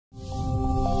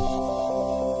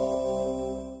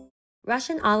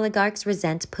Russian oligarchs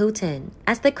resent Putin.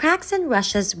 As the cracks in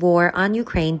Russia's war on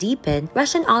Ukraine deepen,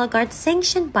 Russian oligarchs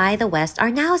sanctioned by the West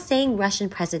are now saying Russian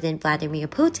President Vladimir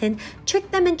Putin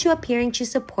tricked them into appearing to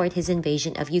support his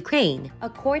invasion of Ukraine,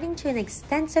 according to an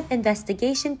extensive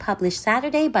investigation published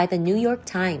Saturday by the New York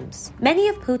Times. Many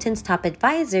of Putin's top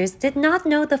advisors did not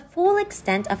know the full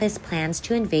extent of his plans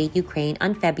to invade Ukraine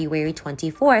on February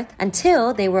 24th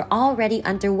until they were already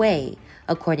underway,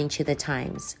 according to the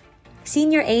Times.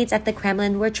 Senior aides at the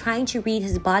Kremlin were trying to read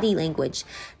his body language,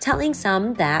 telling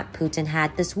some that Putin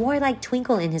had this warlike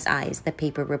twinkle in his eyes, the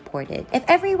paper reported. If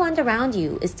everyone around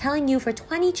you is telling you for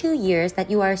 22 years that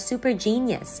you are a super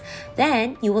genius,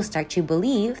 then you will start to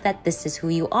believe that this is who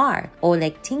you are.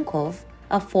 Oleq Tinkov,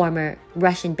 a former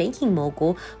Russian banking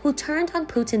mogul who turned on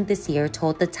Putin this year,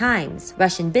 told the Times.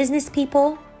 Russian business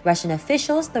people, Russian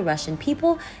officials, the Russian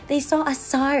people, they saw a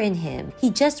Tsar in him. He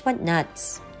just went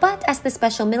nuts. But as the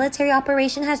special military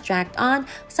operation has dragged on,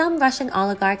 some Russian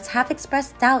oligarchs have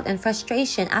expressed doubt and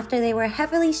frustration after they were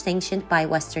heavily sanctioned by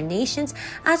Western nations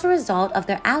as a result of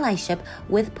their allyship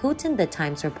with Putin, the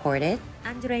Times reported.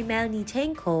 Andrei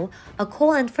Melnichenko, a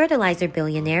coal and fertilizer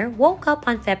billionaire, woke up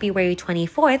on February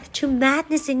 24th to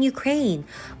madness in Ukraine,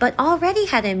 but already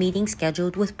had a meeting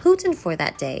scheduled with Putin for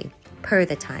that day, per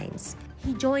the Times.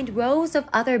 He joined rows of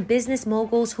other business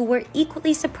moguls who were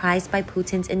equally surprised by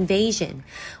Putin's invasion.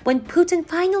 When Putin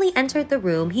finally entered the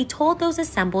room, he told those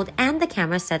assembled and the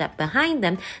camera set up behind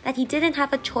them that he didn't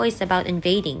have a choice about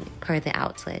invading, per the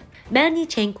outlet.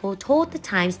 Melnichenko told the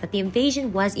Times that the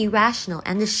invasion was irrational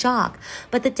and a shock,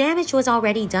 but the damage was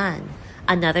already done.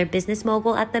 Another business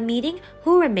mogul at the meeting,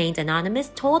 who remained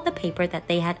anonymous, told the paper that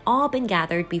they had all been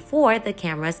gathered before the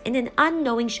cameras in an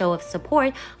unknowing show of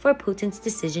support for Putin's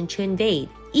decision to invade,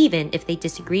 even if they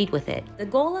disagreed with it. The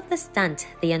goal of the stunt,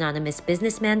 the anonymous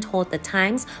businessman told the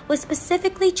Times, was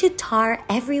specifically to tar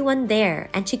everyone there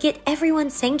and to get everyone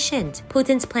sanctioned.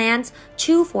 Putin's plans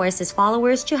to force his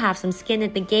followers to have some skin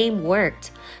in the game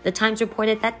worked. The Times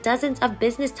reported that dozens of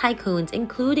business tycoons,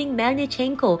 including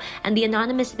Melnichenko and the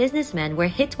anonymous businessman, were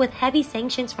hit with heavy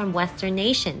sanctions from Western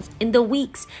nations. In the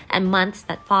weeks and months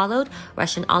that followed,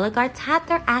 Russian oligarchs had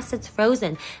their assets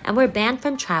frozen and were banned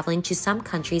from traveling to some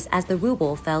countries as the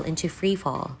ruble fell into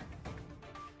freefall.